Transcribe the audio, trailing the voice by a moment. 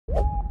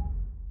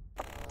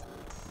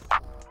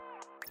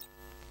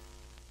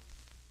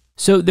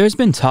So there's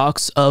been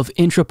talks of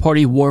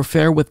intra-party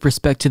warfare with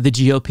respect to the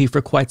GOP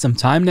for quite some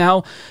time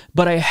now,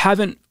 but I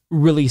haven't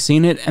really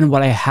seen it, and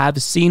what I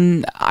have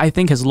seen, I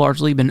think, has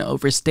largely been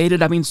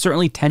overstated. I mean,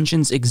 certainly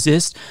tensions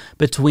exist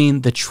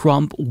between the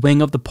Trump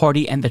wing of the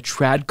party and the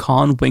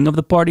TradCon wing of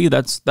the party.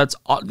 That's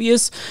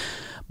obvious,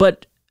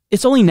 but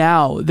it's only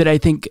now that I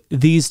think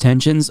these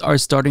tensions are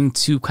starting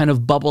to kind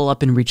of bubble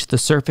up and reach the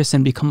surface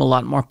and become a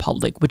lot more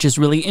public, which is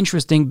really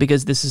interesting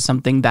because this is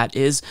something that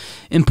is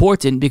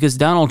important because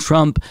Donald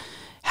Trump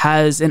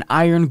has an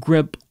iron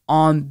grip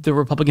on the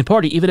Republican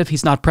Party. Even if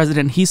he's not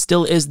president, he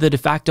still is the de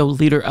facto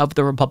leader of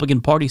the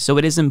Republican Party. So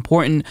it is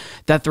important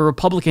that the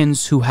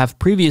Republicans who have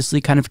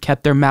previously kind of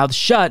kept their mouths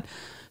shut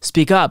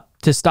speak up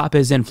to stop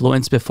his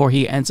influence before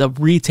he ends up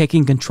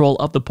retaking control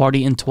of the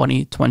party in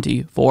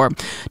 2024.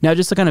 Now,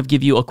 just to kind of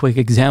give you a quick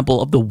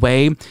example of the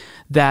way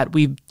that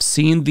we've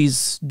seen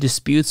these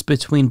disputes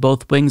between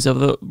both wings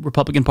of the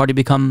Republican Party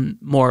become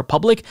more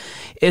public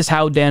is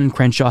how Dan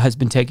Crenshaw has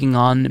been taking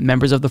on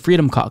members of the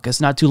Freedom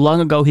Caucus. Not too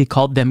long ago, he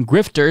called them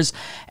grifters,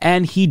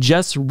 and he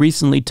just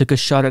recently took a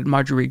shot at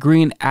Marjorie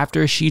Greene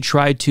after she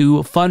tried to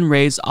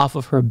fundraise off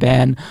of her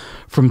ban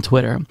from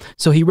Twitter.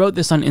 So he wrote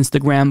this on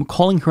Instagram,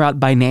 calling her out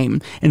by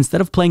name.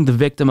 Instead of playing the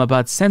victim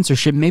about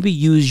censorship, maybe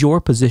use your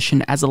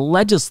position as a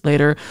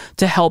legislator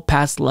to help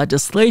pass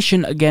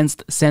legislation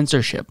against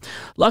censorship.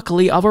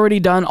 Luckily, I've already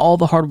done all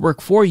the hard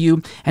work for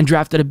you and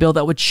drafted a bill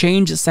that would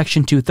change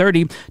Section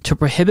 230 to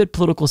prohibit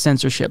political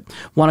censorship.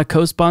 Want to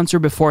co-sponsor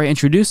before I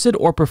introduce it,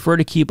 or prefer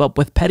to keep up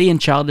with petty and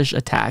childish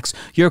attacks?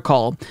 Your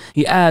call.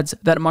 He adds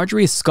that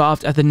Marjorie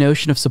scoffed at the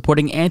notion of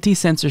supporting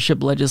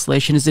anti-censorship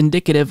legislation is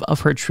indicative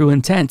of her true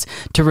intent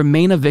to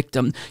remain a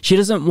victim. She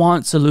doesn't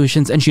want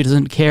solutions, and she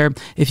doesn't care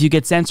if you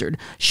get censored.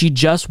 She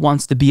just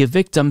wants to be a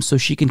victim so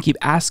she can keep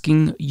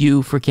asking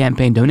you for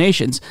campaign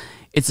donations.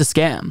 It's a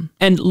scam.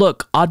 And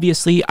look,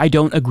 obviously, I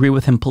don't agree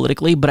with him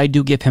politically, but I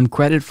do give him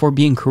credit for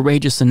being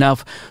courageous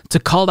enough to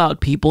call out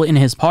people in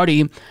his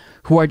party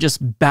who are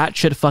just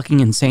batshit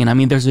fucking insane. I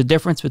mean, there's a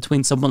difference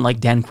between someone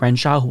like Dan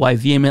Crenshaw, who I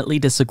vehemently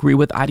disagree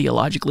with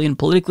ideologically and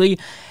politically,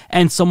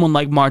 and someone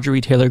like Marjorie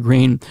Taylor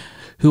Greene,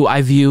 who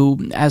I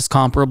view as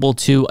comparable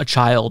to a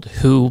child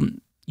who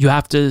you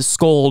have to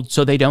scold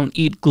so they don't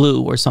eat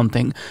glue or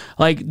something.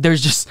 Like, there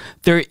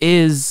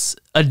is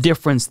a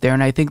difference there,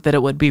 and I think that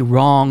it would be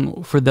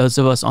wrong for those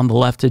of us on the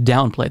left to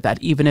downplay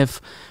that, even if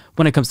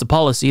when it comes to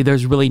policy,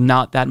 there's really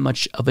not that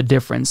much of a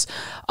difference.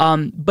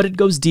 But it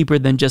goes deeper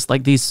than just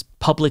like these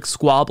public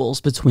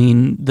squabbles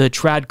between the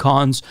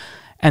TradCons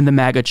and the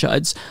MAGA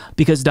chuds,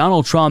 because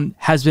Donald Trump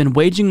has been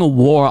waging a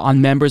war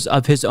on members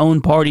of his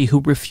own party who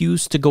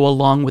refuse to go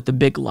along with the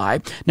big lie.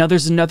 Now,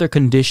 there's another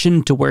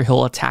condition to where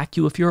he'll attack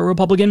you if you're a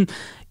Republican,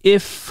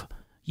 if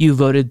you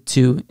voted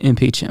to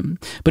impeach him.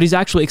 But he's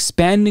actually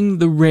expanding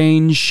the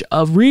range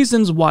of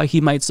reasons why he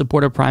might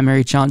support a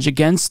primary challenge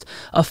against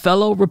a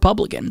fellow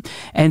Republican.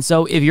 And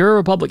so if you're a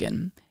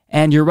Republican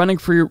and you're running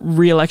for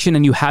re-election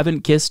and you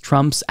haven't kissed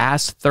Trump's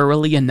ass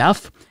thoroughly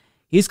enough,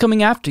 he's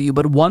coming after you.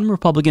 But one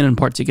Republican in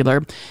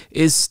particular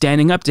is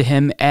standing up to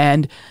him,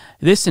 and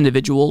this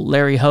individual,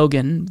 Larry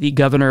Hogan, the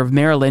governor of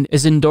Maryland,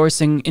 is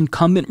endorsing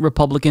incumbent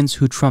Republicans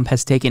who Trump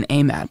has taken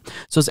aim at.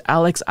 So as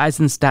Alex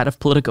Eisenstadt of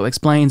Politico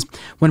explains,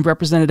 when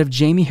Representative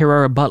Jamie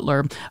Herrera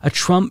Butler, a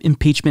Trump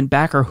impeachment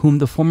backer whom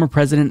the former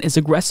president is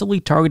aggressively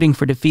targeting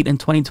for defeat in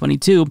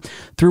 2022,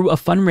 threw a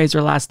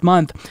fundraiser last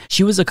month,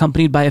 she was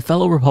accompanied by a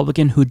fellow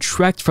Republican who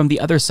trekked from the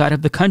other side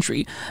of the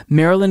country,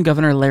 Maryland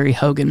Governor Larry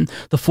Hogan.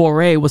 The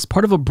foray was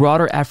part of a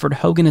broader effort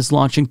Hogan is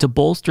launching to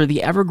bolster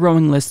the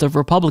ever-growing list of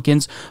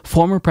Republicans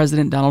former President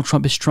Donald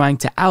Trump is trying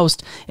to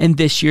oust in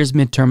this year's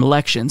midterm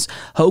elections.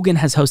 Hogan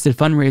has hosted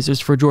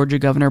fundraisers for Georgia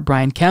Governor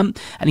Brian Kemp,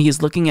 and he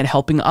is looking at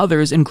helping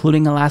others,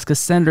 including Alaska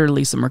Senator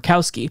Lisa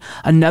Murkowski,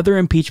 another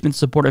impeachment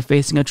supporter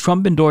facing a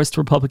Trump-endorsed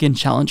Republican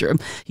challenger.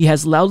 He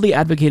has loudly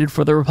advocated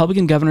for the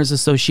Republican Governors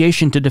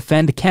Association to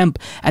defend Kemp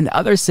and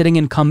other sitting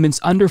incumbents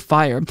under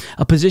fire,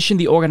 a position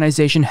the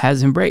organization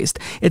has embraced.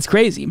 It's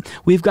crazy.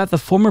 We've got the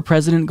former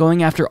president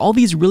going after all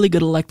these really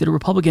good elected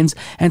Republicans,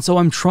 and so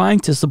I'm trying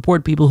to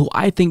support people who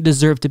I think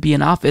deserve to be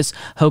in office,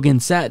 Hogan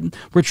said.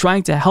 We're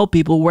trying to help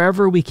people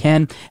wherever we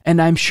can, and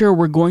I'm sure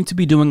we're going to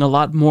be doing a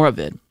lot more of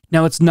it.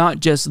 Now, it's not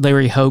just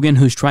Larry Hogan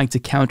who's trying to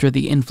counter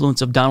the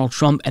influence of Donald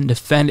Trump and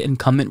defend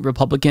incumbent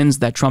Republicans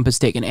that Trump has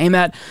taken aim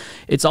at.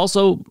 It's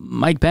also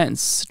Mike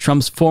Pence,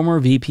 Trump's former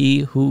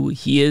VP, who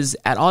he is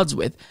at odds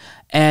with.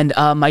 And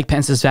Mike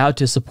Pence has vowed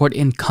to support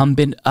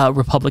incumbent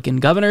Republican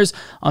governors.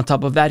 On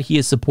top of that, he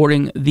is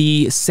supporting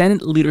the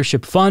Senate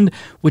Leadership Fund,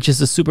 which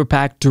is a super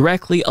PAC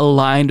directly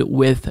aligned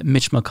with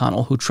Mitch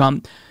McConnell, who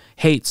Trump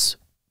hates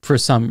for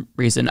some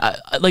reason.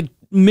 Like,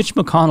 Mitch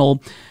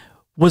McConnell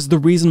was the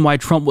reason why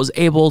Trump was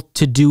able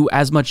to do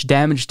as much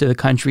damage to the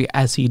country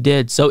as he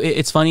did. So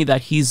it's funny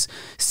that he's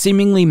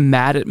seemingly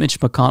mad at Mitch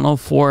McConnell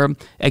for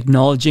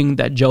acknowledging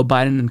that Joe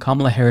Biden and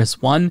Kamala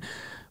Harris won.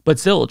 But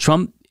still,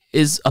 Trump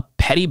is a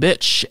petty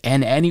bitch,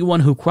 and anyone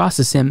who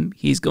crosses him,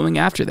 he's going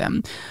after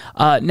them.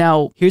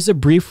 Now, here's a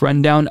brief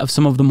rundown of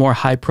some of the more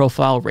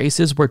high-profile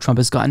races where Trump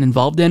has gotten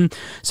involved in.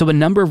 So a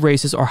number of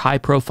races are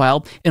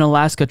high-profile. In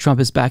Alaska, Trump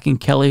is backing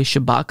Kelly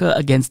Tshibaka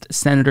against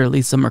Senator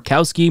Lisa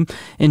Murkowski.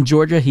 In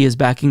Georgia, he is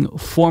backing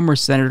former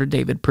Senator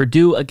David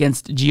Perdue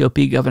against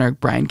GOP Governor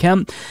Brian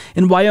Kemp.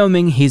 In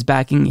Wyoming, he's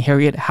backing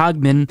Harriet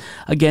Hagman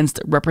against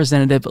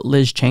Representative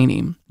Liz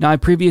Cheney. Now, I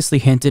previously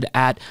hinted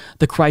at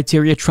the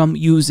criteria Trump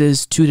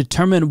uses to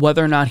determine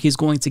whether or not he's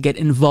going to get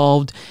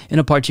involved in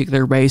a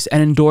particular race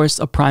and endorse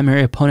a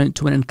primary opponent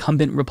to an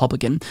incumbent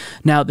Republican.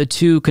 Now, the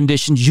two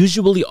conditions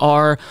usually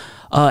are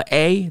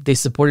A, they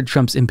supported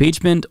Trump's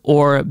impeachment,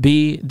 or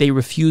B, they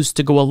refused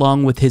to go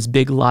along with his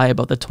big lie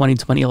about the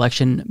 2020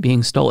 election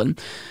being stolen.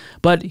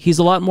 But he's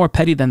a lot more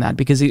petty than that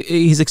because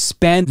he's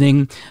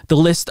expanding the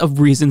list of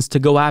reasons to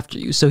go after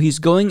you. So he's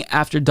going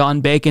after Don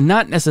Bacon,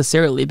 not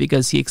necessarily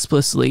because he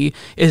explicitly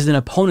is an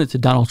opponent to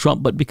Donald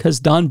Trump, but because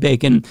Don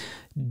Bacon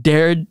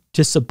dared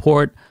to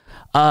support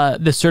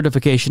the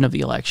certification of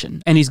the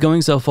election. And he's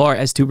going so far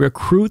as to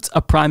recruit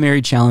a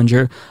primary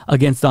challenger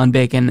against Don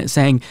Bacon,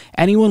 saying,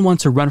 anyone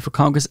wants to run for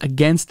Congress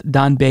against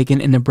Don Bacon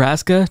in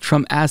Nebraska?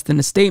 Trump asked in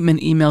a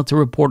statement emailed to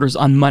reporters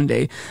on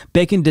Monday.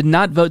 Bacon did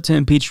not vote to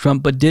impeach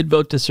Trump, but did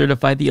vote to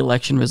certify the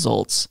election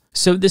results.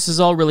 So this is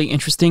all really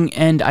interesting,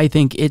 and I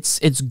think it's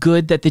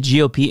good that the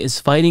GOP is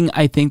fighting.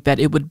 I think that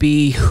it would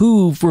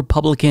behoove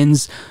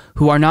Republicans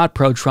who are not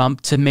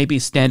pro-Trump to maybe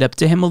stand up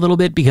to him a little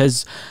bit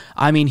because,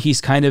 I mean,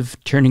 he's kind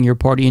of turning your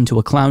party into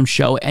a clown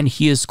show, and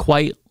he is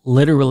quite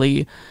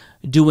literally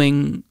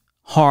doing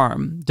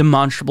harm,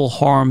 demonstrable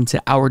harm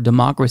to our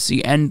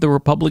democracy, and the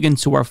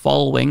Republicans who are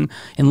following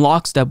in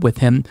lockstep with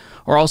him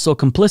are also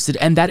complicit,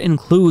 and that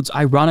includes,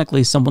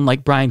 ironically, someone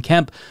like Brian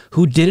Kemp,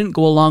 who didn't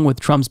go along with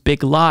Trump's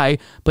big lie,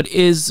 but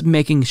is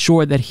making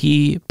sure that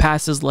he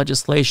passes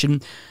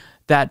legislation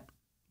that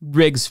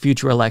rigs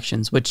future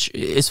elections, which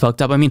is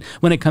fucked up. I mean,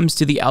 when it comes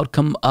to the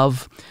outcome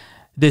of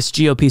this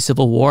GOP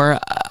civil war,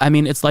 I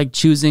mean, it's like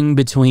choosing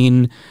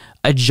between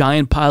a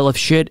giant pile of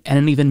shit and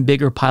an even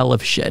bigger pile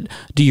of shit.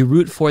 Do you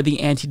root for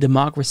the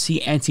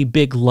anti-democracy,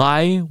 anti-big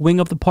lie wing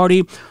of the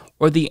party,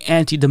 or the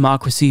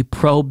anti-democracy,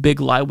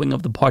 pro-big lie wing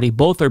of the party?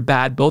 Both are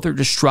bad, both are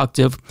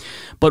destructive,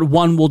 but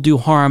one will do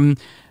harm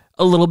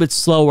a little bit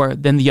slower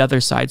than the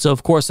other side. So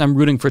of course I'm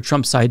rooting for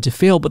Trump's side to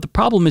fail, but the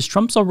problem is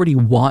Trump's already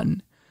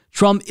won.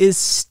 Trump is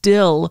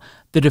still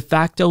the de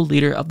facto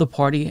leader of the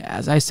party,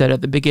 as I said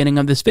at the beginning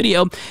of this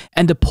video,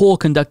 and a poll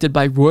conducted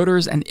by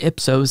Reuters and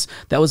Ipsos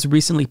that was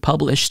recently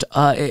published,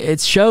 it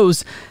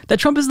shows that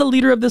Trump is the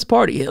leader of this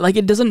party. Like,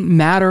 it doesn't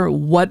matter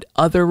what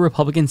other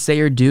Republicans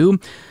say or do.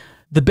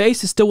 The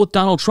base is still with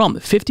Donald Trump.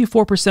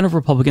 54% of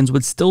Republicans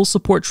would still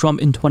support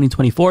Trump in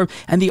 2024,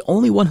 and the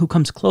only one who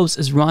comes close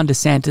is Ron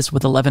DeSantis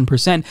with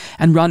 11%,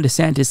 and Ron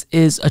DeSantis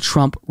is a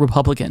Trump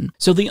Republican.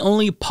 So the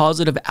only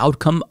positive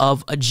outcome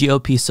of a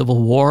GOP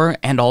civil war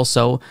and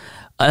also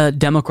a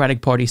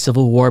Democratic Party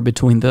civil war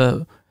between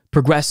the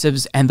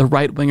progressives and the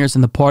right-wingers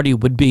in the party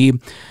would be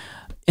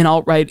an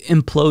outright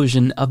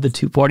implosion of the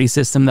two-party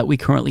system that we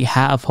currently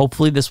have.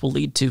 Hopefully this will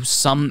lead to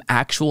some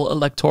actual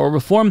electoral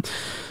reform.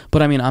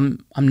 But I mean,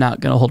 I'm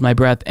not going to hold my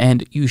breath,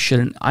 and you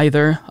shouldn't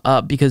either,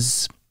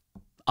 because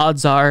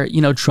odds are,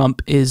 you know,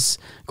 Trump is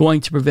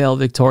going to prevail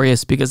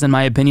victorious, because in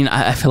my opinion,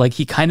 I feel like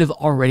he kind of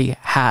already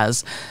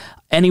has.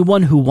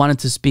 Anyone who wanted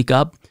to speak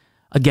up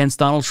against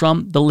Donald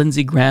Trump, the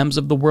Lindsey Grahams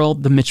of the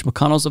world, the Mitch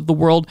McConnells of the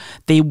world,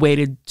 they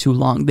waited too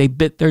long. They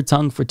bit their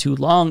tongue for too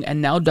long,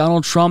 and now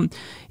Donald Trump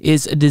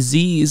is a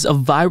disease, a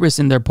virus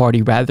in their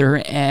party, rather,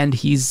 and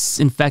he's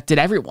infected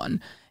everyone.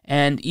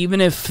 And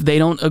even if they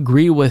don't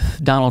agree with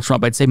Donald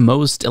Trump, I'd say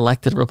most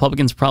elected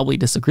Republicans probably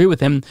disagree with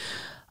him,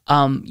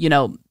 you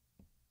know,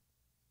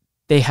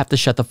 they have to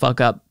shut the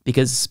fuck up,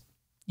 because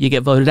you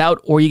get voted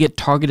out or you get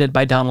targeted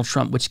by Donald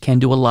Trump, which can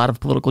do a lot of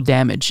political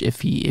damage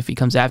if he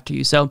comes after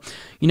you. So,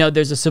 you know,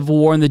 there's a civil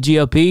war in the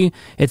GOP.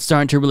 It's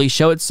starting to really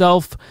show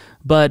itself,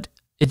 but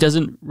it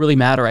doesn't really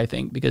matter, I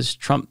think, because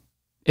Trump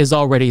is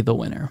already the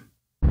winner.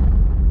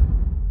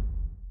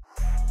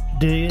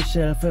 Do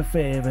yourself a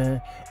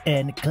favor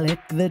and click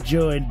the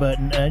join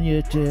button on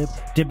YouTube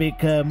to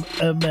become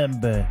a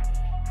member.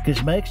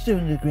 Because Mike's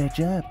doing a great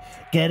job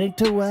getting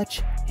to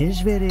watch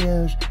his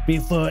videos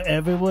before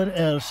everyone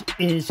else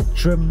is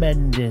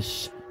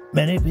tremendous.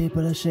 Many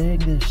people are saying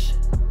this.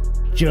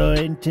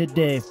 Join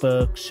today,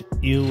 folks.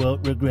 You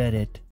won't regret it.